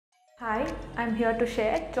Hi, I'm here to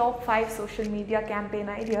share top 5 social media campaign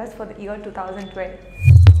ideas for the year 2012.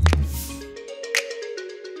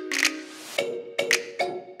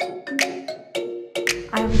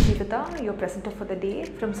 I am Jeevita, your presenter for the day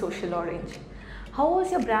from Social Orange. How was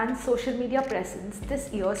your brand's social media presence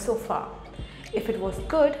this year so far? If it was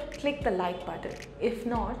good, click the like button. If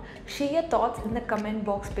not, share your thoughts in the comment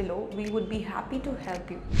box below. We would be happy to help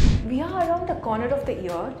you. We are around the corner of the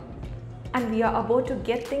year and we are about to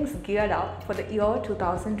get things geared up for the year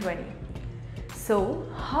 2020. So,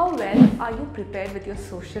 how well are you prepared with your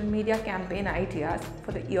social media campaign ideas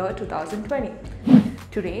for the year 2020?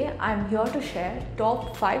 Today, I am here to share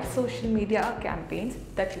top 5 social media campaigns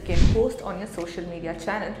that you can post on your social media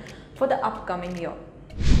channel for the upcoming year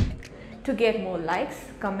to get more likes,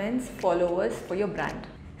 comments, followers for your brand.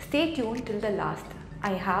 Stay tuned till the last.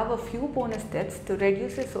 I have a few bonus tips to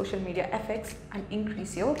reduce your social media effects and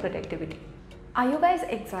increase your productivity. Are you guys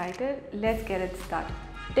excited? Let's get it started.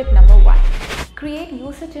 Tip number 1. Create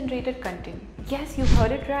user-generated content. Yes, you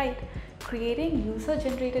heard it right. Creating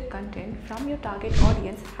user-generated content from your target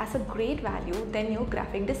audience has a great value than your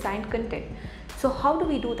graphic design content. So how do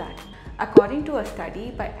we do that? According to a study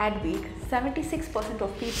by Adweek, 76%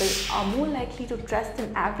 of people are more likely to trust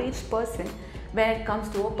an average person when it comes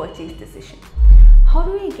to a purchase decision. How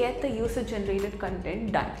do we get the user-generated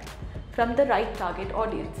content done from the right target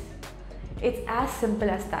audience? It's as simple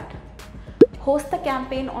as that. Host the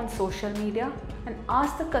campaign on social media and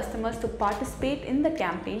ask the customers to participate in the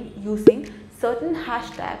campaign using certain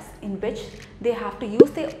hashtags in which they have to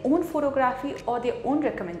use their own photography or their own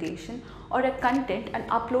recommendation or a content and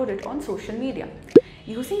upload it on social media.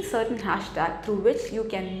 Using certain hashtag through which you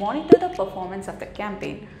can monitor the performance of the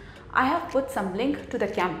campaign. I have put some link to the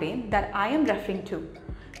campaign that I am referring to.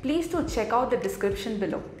 Please do check out the description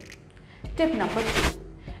below. Tip number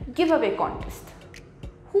 2. Giveaway contest.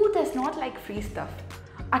 Who does not like free stuff?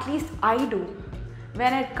 At least I do.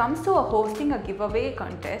 When it comes to hosting a giveaway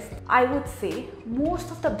contest, I would say most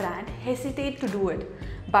of the brand hesitate to do it.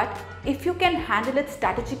 But if you can handle it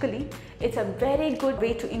strategically, it's a very good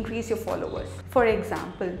way to increase your followers. For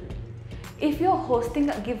example, if you're hosting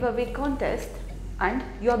a giveaway contest and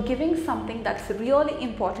you're giving something that's really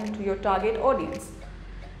important to your target audience,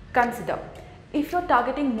 consider if you're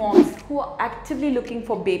targeting moms who are actively looking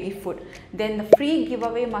for baby food, then the free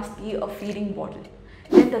giveaway must be a feeding bottle.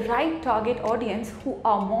 Then the right target audience who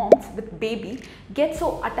are moms with baby get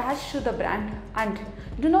so attached to the brand, and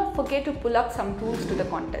do not forget to pull up some tools to the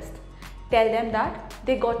contest. Tell them that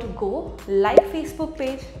they got to go like Facebook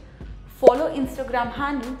page, follow Instagram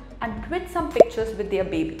handle and tweet some pictures with their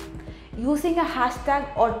baby using a hashtag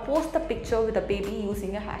or post the picture with a baby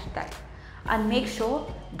using a hashtag. And make sure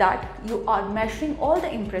that you are measuring all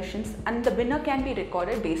the impressions and the winner can be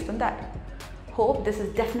recorded based on that. Hope this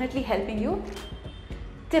is definitely helping you.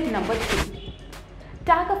 Tip number 3.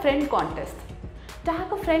 Tag a friend contest.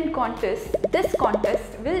 Tag a friend contest. This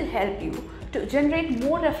contest will help you to generate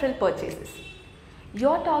more referral purchases.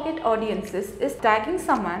 Your target audiences is tagging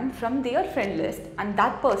someone from their friend list, and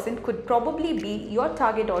that person could probably be your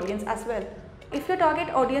target audience as well. If your target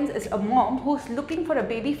audience is a mom who's looking for a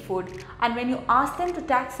baby food, and when you ask them to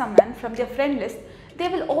tag someone from their friend list, they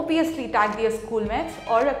will obviously tag their schoolmates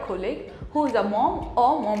or a colleague who is a mom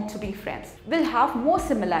or mom-to-be friends. Will have more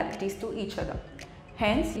similarities to each other.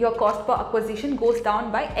 Hence, your cost per acquisition goes down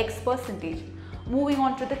by X%. Moving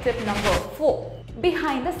on to the tip number 4.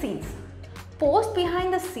 Behind the scenes. Post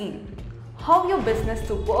behind the scene how your business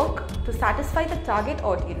to work to satisfy the target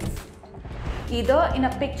audience, either in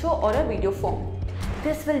a picture or a video form.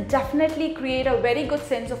 This will definitely create a very good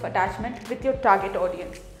sense of attachment with your target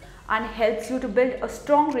audience and helps you to build a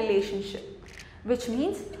strong relationship, which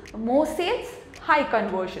means more sales, high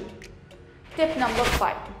conversion. Tip number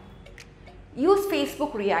 5. Use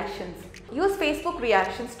Facebook reactions. Use Facebook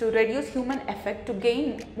reactions to reduce human effect to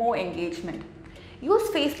gain more engagement.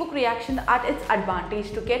 Use Facebook reaction at its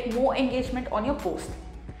advantage to get more engagement on your post.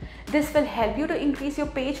 This will help you to increase your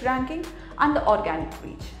page ranking and the organic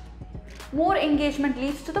reach. More engagement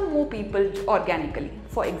leads to the more people organically.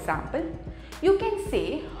 For example, you can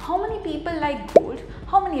say how many people like gold,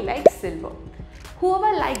 how many like silver.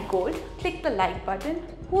 Whoever like gold, click the like button.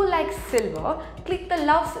 Who likes silver, click the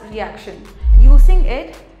loves reaction. Using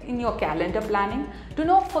it in your calendar planning. Do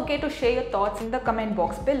not forget to share your thoughts in the comment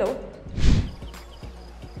box below.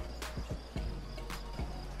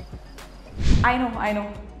 I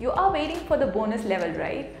know. You are waiting for the bonus level,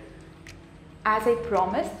 right? As I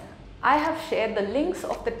promised, I have shared the links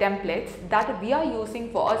of the templates that we are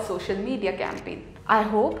using for our social media campaign. I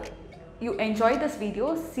hope you enjoyed this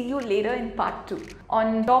video. See you later in part 2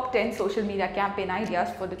 on top 10 social media campaign ideas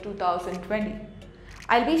for the 2020.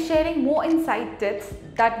 I'll be sharing more insight tips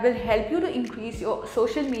that will help you to increase your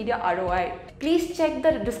social media ROI. Please check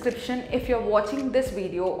the description if you're watching this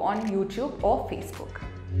video on YouTube or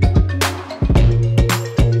Facebook.